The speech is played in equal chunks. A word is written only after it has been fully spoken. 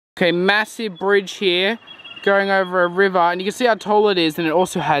Okay, massive bridge here going over a river, and you can see how tall it is, and it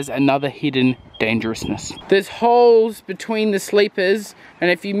also has another hidden dangerousness. There's holes between the sleepers,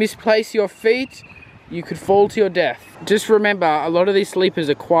 and if you misplace your feet, you could fall to your death. Just remember, a lot of these sleepers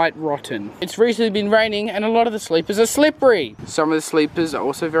are quite rotten. It's recently been raining, and a lot of the sleepers are slippery. Some of the sleepers are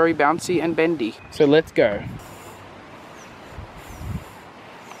also very bouncy and bendy. So let's go.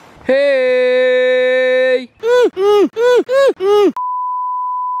 Hey!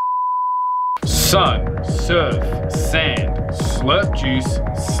 Sun, surf, sand, slurp juice,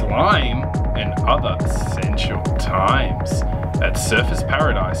 slime, and other sensual times at Surfers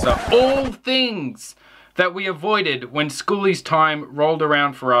Paradise are all things that we avoided when schoolies time rolled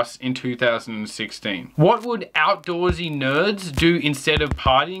around for us in 2016. What would outdoorsy nerds do instead of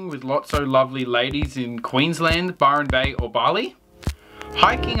partying with lots of lovely ladies in Queensland, Byron Bay, or Bali?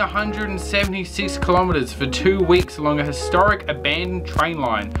 Hiking 176 kilometers for 2 weeks along a historic abandoned train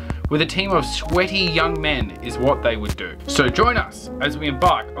line with a team of sweaty young men is what they would do. So join us as we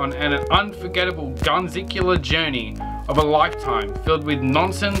embark on an unforgettable gunzal-sic-ular journey of a lifetime filled with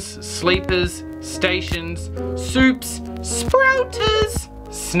nonsense, sleepers, stations, soups,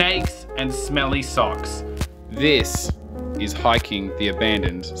 sprouters, snakes, and smelly socks. This is hiking the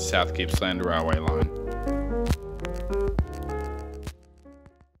abandoned South Gippsland railway line.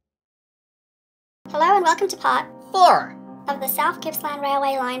 Hello and welcome to part 4 of the South Gippsland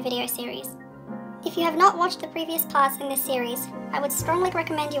Railway Line video series. If you have not watched the previous parts in this series, I would strongly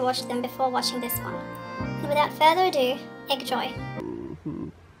recommend you watch them before watching this one. And without further ado, enjoy.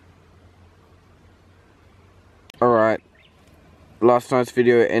 Alright, last night's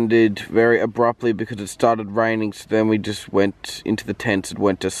video ended very abruptly because it started raining, so then we just went into the tents and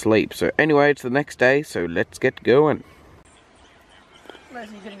went to sleep. So anyway, it's the next day, so let's get going.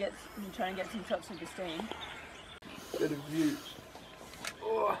 Whereas you're trying to get some shots of the steam. Better view.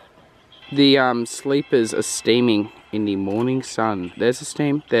 Oh. The sleepers are steaming in the morning sun. There's a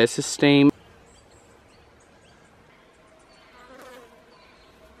steam, there's a steam.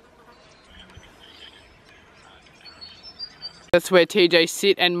 That's where TJ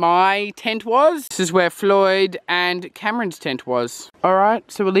sit and my tent was. This is where Floyd and Cameron's tent was. Alright,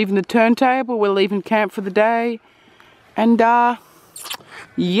 so we're leaving the turntable, we're leaving camp for the day. And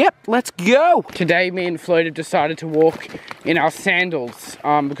yep, let's go! Today me and Floyd have decided to walk in our sandals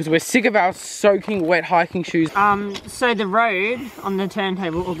because we're sick of our soaking wet hiking shoes. So the road on the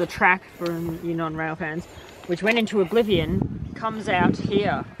turntable, or the track for you non-rail fans, which went into oblivion, comes out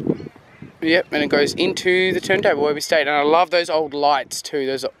here. Yep, and it goes into the turntable where we stayed. And I love those old lights too,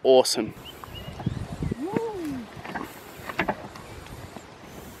 those are awesome.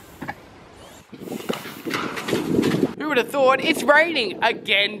 Who would have thought it's raining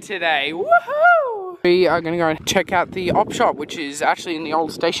again today? Woohoo! We are going to go and check out the op shop, which is actually in the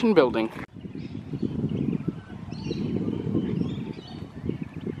old station building.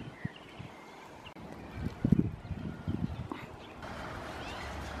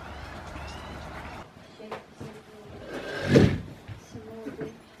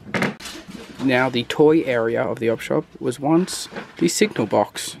 Now, the toy area of the op shop was once the signal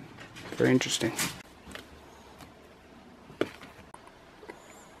box. Very interesting.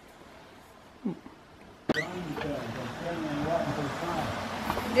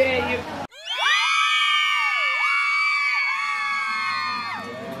 Yeah, you.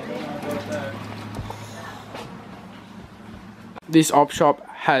 This op shop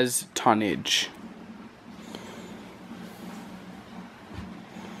has tonnage.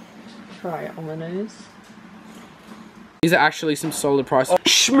 Try it on the nose. These are actually some solid price.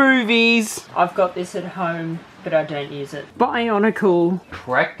 Schmovies! I've got this at home, but I don't use it. Bionicle.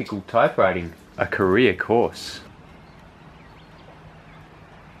 Practical typewriting, a career course.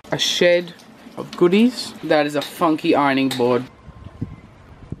 A shed of goodies. That is a funky ironing board.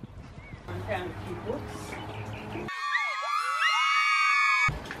 I found a few books.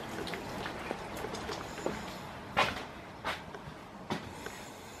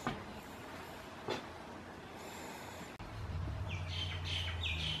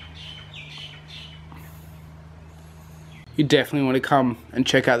 You definitely want to come and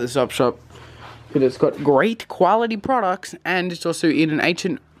check out this op shop because it's got great quality products and it's also in an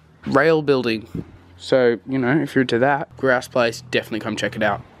ancient rail building. So, you know, if you're into that, Grouse Place, definitely come check it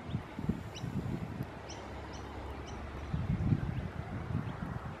out.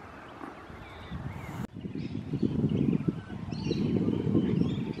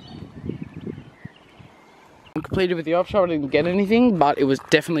 I'm completed with the op shop. I didn't get anything, but it was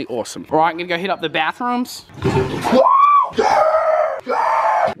definitely awesome. Alright, I'm gonna go hit up the bathrooms.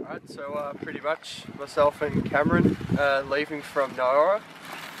 Alright, so pretty much myself and Cameron leaving from Nowra.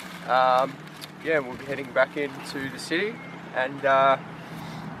 Yeah, we'll be heading back into the city, and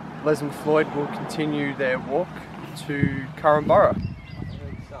Les and Floyd will continue their walk to Currumborough.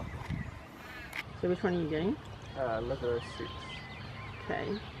 So which one are you getting? Leather 6.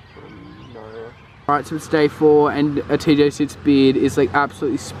 Okay. No. Alright, so it's day 4 and a TJ6 beard is like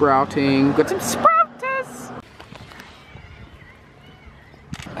absolutely sprouting. Got some sprouters!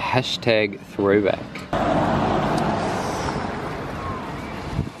 Hashtag throwback.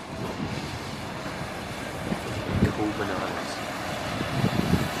 Cool bananas.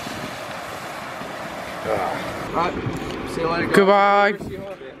 Right, see you later guys. Goodbye.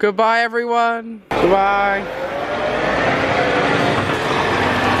 Goodbye everyone. Goodbye.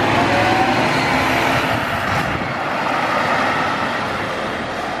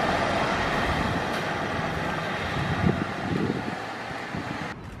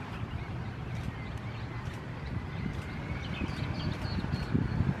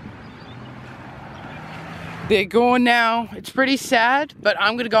 They're gone now. It's pretty sad, but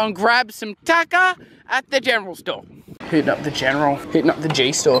I'm gonna go and grab some tucker at the general store. Hitting up the general, hitting up the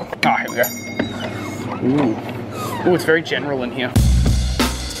G store. Oh, here we go. Ooh. Ooh, it's very general in here.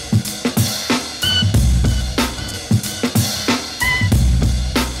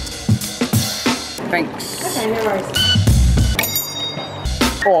 Thanks. Okay, no worries.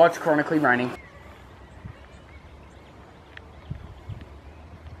 Oh, it's chronically raining.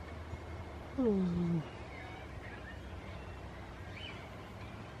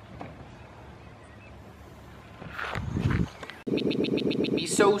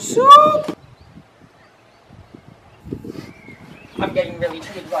 Miso soup! I'm getting really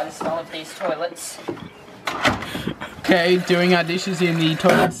triggered by the smell of these toilets. Okay, doing our dishes in the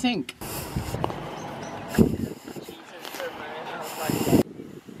toilet sink.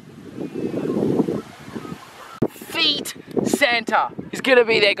 Feet Santa is gonna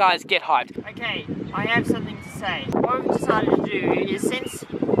be there, guys. Get hyped. Okay, I have something to say. What we've decided to do is, since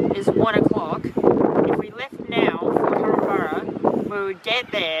it's 1 o'clock, if we left now for Currumborough, we would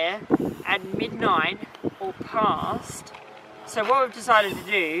get there at midnight or past. So what we've decided to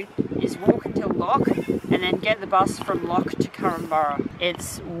do is walk until Lock and then get the bus from Lock to Currumborough.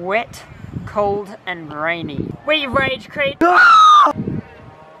 It's wet, cold and rainy. Where you rage crate?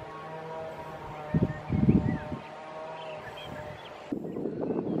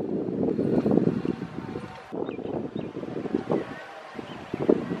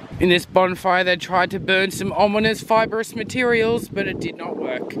 In this bonfire, they tried to burn some ominous fibrous materials, but it did not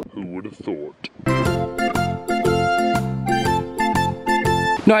work. Who would have thought?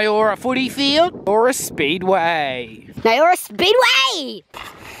 Nyora footy field or a speedway? Nyora Speedway!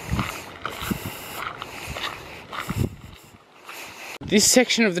 This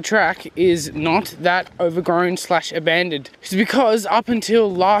section of the track is not that overgrown / abandoned. It's because up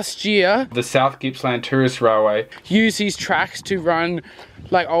until last year, The South Gippsland Tourist Railway used these tracks to run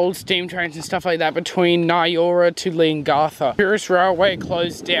like old steam trains and stuff like that between Nyora to Leongatha. Tourist Railway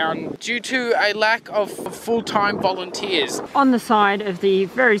closed down due to a lack of full-time volunteers. On the side of the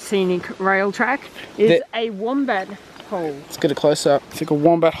very scenic rail track is a wombat hole. Let's get a close up. It's like a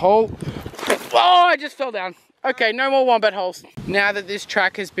wombat hole. Oh, I just fell down. Okay, no more wombat holes. Now that this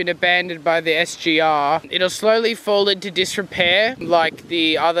track has been abandoned by the SGR, it'll slowly fall into disrepair like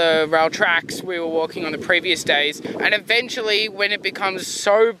the other rail tracks we were walking on the previous days. And eventually, when it becomes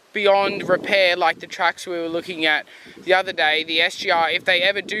so beyond repair like the tracks we were looking at the other day, the SGR, if they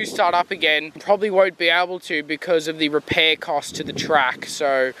ever do start up again, probably won't be able to because of the repair cost to the track.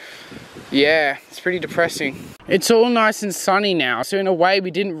 So yeah, it's pretty depressing. It's all nice and sunny now, so in a way we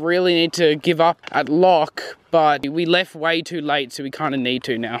didn't really need to give up at Lock, but we left way too late, so we kind of need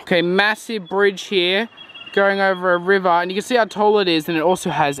to now. Okay, massive bridge here going over a river, and you can see how tall it is, and it also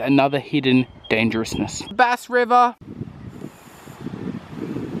has another hidden dangerousness. Bass River.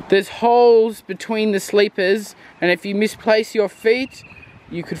 There's holes between the sleepers, and if you misplace your feet,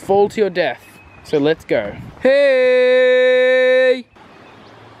 you could fall to your death. So let's go. Hey!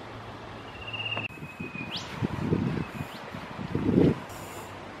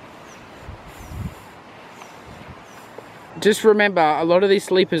 Just remember, a lot of these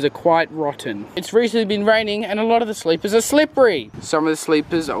sleepers are quite rotten. It's recently been raining and a lot of the sleepers are slippery. Some of the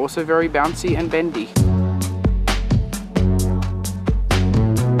sleepers are also very bouncy and bendy.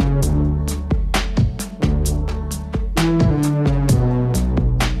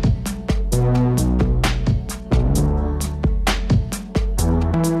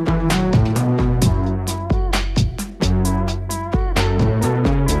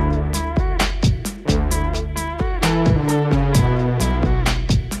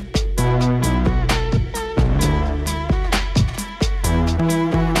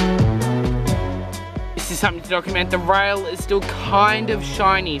 something to document. The rail is still kind of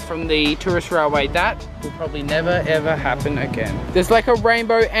shiny from the tourist railway. That will probably never ever happen again. There's like a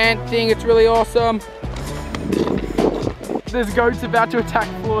rainbow ant thing, it's really awesome. There's goats about to attack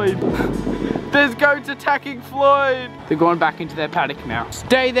Floyd. There's goats attacking Floyd. They're going back into their paddock now.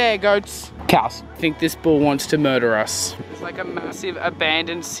 Stay there, goats. Cows. I think this bull wants to murder us. There's like a massive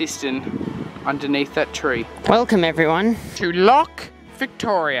abandoned cistern underneath that tree. Welcome everyone to Loch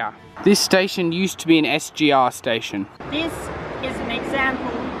Victoria. This station used to be an SGR station. This is an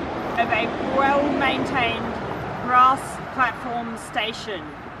example of a well-maintained grass platform station.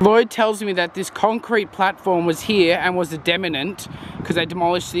 Lloyd tells me that this concrete platform was here and was a demnant because they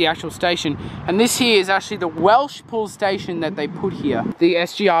demolished the actual station. And this here is actually the Welsh pull station that they put here. The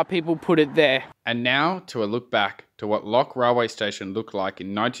SGR people put it there. And now to a look back to what Loch Railway Station looked like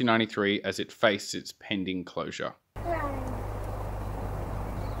in 1993 as it faced its pending closure.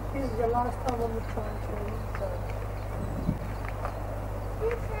 This is the last time on the train, so.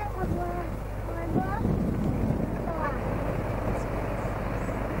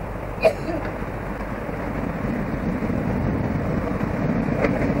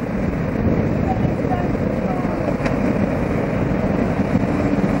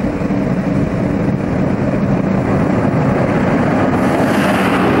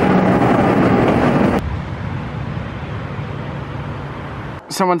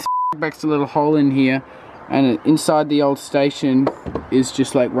 Someone's makes a little hole in here, and inside the old station is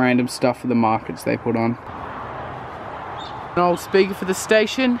just like random stuff for the markets they put on. An old speaker for the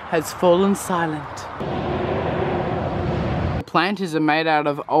station has fallen silent. The planters are made out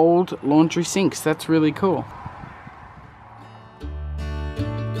of old laundry sinks. That's really cool.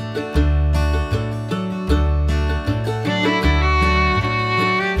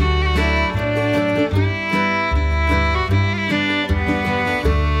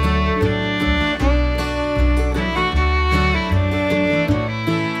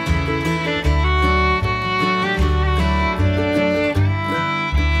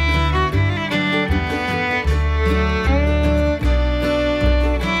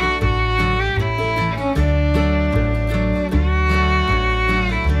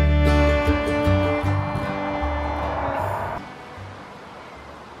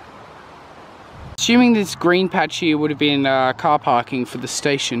 Assuming this green patch here would have been car parking for the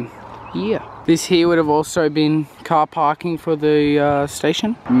station. Yeah. This here would have also been car parking for the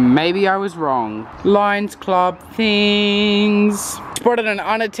station. Maybe I was wrong. Lions Club things. Spotted an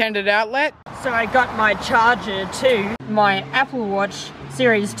unattended outlet. So I got my charger too, my Apple Watch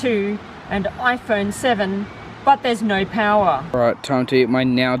Series 2 and iPhone 7, but there's no power. Alright, time to eat my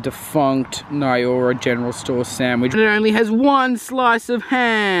now defunct Nyora General Store sandwich. It only has one slice of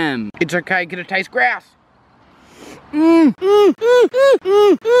ham. It's okay, gonna taste grouse.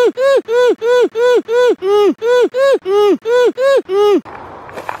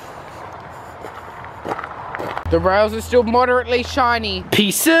 The rails are still moderately shiny.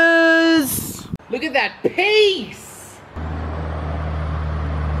 Pieces! Look at that piece!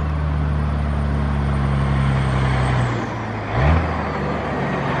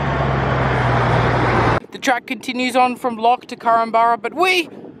 The track continues on from Loch to Korumburra, but we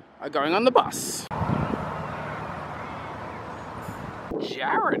are going on the bus.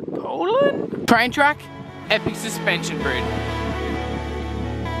 Jared Poland? Train track, epic suspension bridge.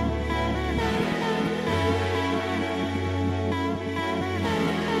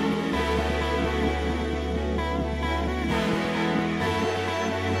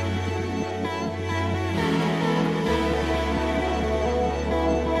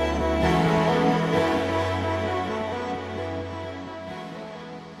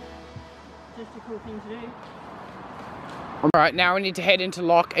 Just a cool thing to do. Alright, now we need to head into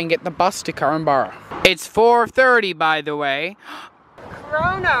Loch and get the bus to Korumburra. It's 4:30, by the way.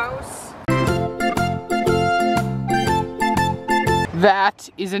 Kronos! That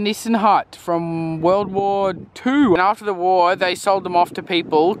is a Nissan hut from World War II. And after the war, they sold them off to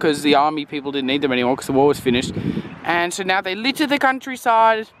people because the army people didn't need them anymore because the war was finished. And so now they litter the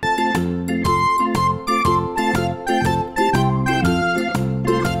countryside.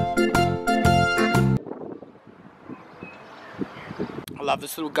 I love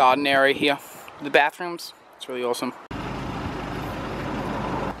this little garden area here. The bathrooms, it's really awesome.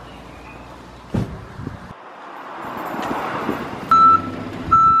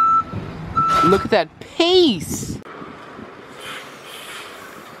 Look at that piece!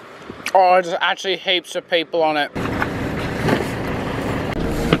 Oh, there's actually heaps of people on it.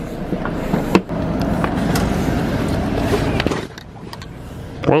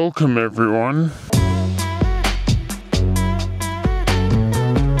 Welcome everyone.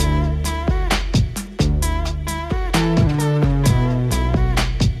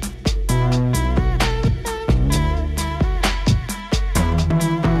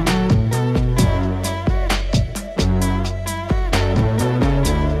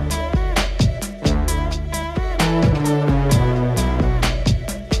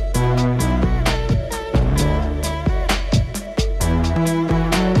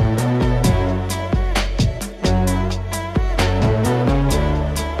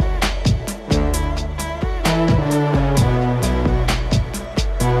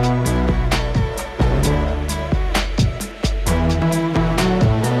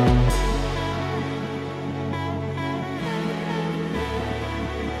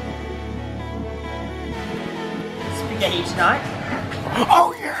 spaghetti tonight.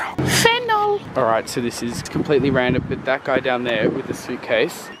 Oh yeah! Fennel! Alright, so this is completely random, but that guy down there with the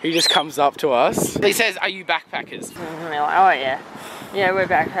suitcase, he just comes up to us. He says, "Are you backpackers?" And we're like, "Oh yeah. Yeah, we're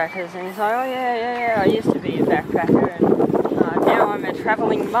backpackers." And he's like, "Oh yeah, I used to be a backpacker, and now I'm a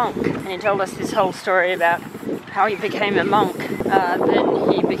travelling monk." And he told us this whole story about how he became a monk.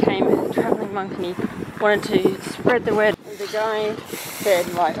 Then he became a travelling monk and he wanted to spread the word. The guy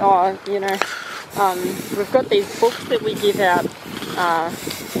said like, "Oh, you know, we've got these books that we give out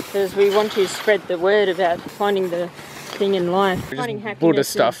because we want to spread the word about finding the thing in life, finding happiness." Buddha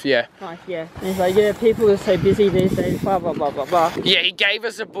stuff, yeah. Life, yeah. And he's like, "Yeah, people are so busy these days, blah, blah, blah, blah, blah." Yeah, he gave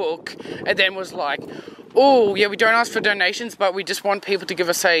us a book and then was like, "Oh, yeah, we don't ask for donations, but we just want people to give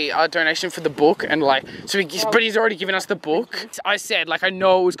us a donation for the book." And like, so but he's already given us the book. I said, like, I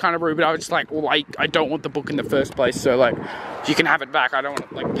know it was kind of rude, but I was just like, well, I don't want the book in the first place, so like, you can have it back. I don't want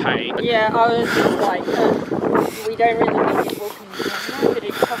to like pay. Yeah, I was just like, we don't really need your book. And he's like, "No, but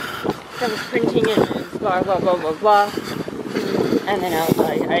it comes printing it and blah, blah, blah, blah, blah." And then I was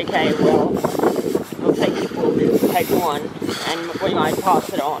like, "Okay, well, we'll take your book, we'll take one, and we might pass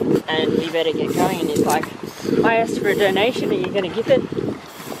it on, and we better get going." And he's like, "I asked for a donation, are you going to give it?"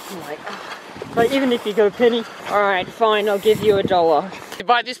 I'm like, "Oh." Like, even if you got a penny, alright, fine, I'll give you $1.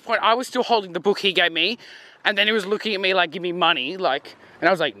 By this point, I was still holding the book he gave me, and then he was looking at me like, "Give me money," like, and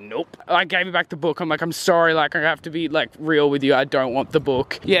I was like, "Nope." I gave him back the book. I'm like, "I'm sorry, like, I have to be like real with you. I don't want the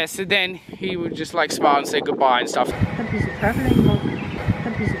book." Yeah, so then he would just like smile and say goodbye and stuff. Happy's a travelling monk.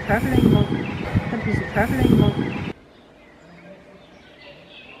 Happy's a travelling monk. Happy's a travelling monk.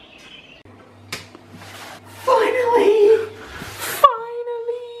 Finally!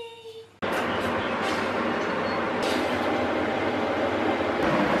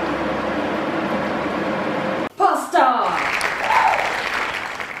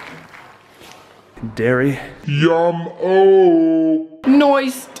 Dairy. Yum oh.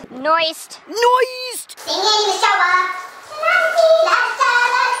 Noised! Noised. Noised! Singing in the shower.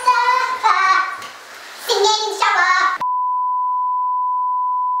 Singing in the shower.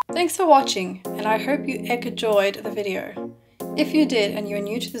 Thanks for watching, and I hope you enjoyed the video. If you did and you're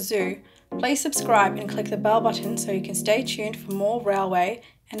new to the zoo, please subscribe and click the bell button so you can stay tuned for more railway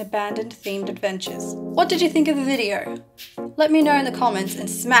and abandoned themed adventures. What did you think of the video? Let me know in the comments and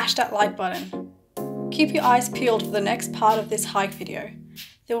smash that like button. Keep your eyes peeled for the next part of this hike video.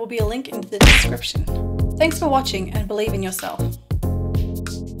 There will be a link in the description. Thanks for watching and believe in yourself.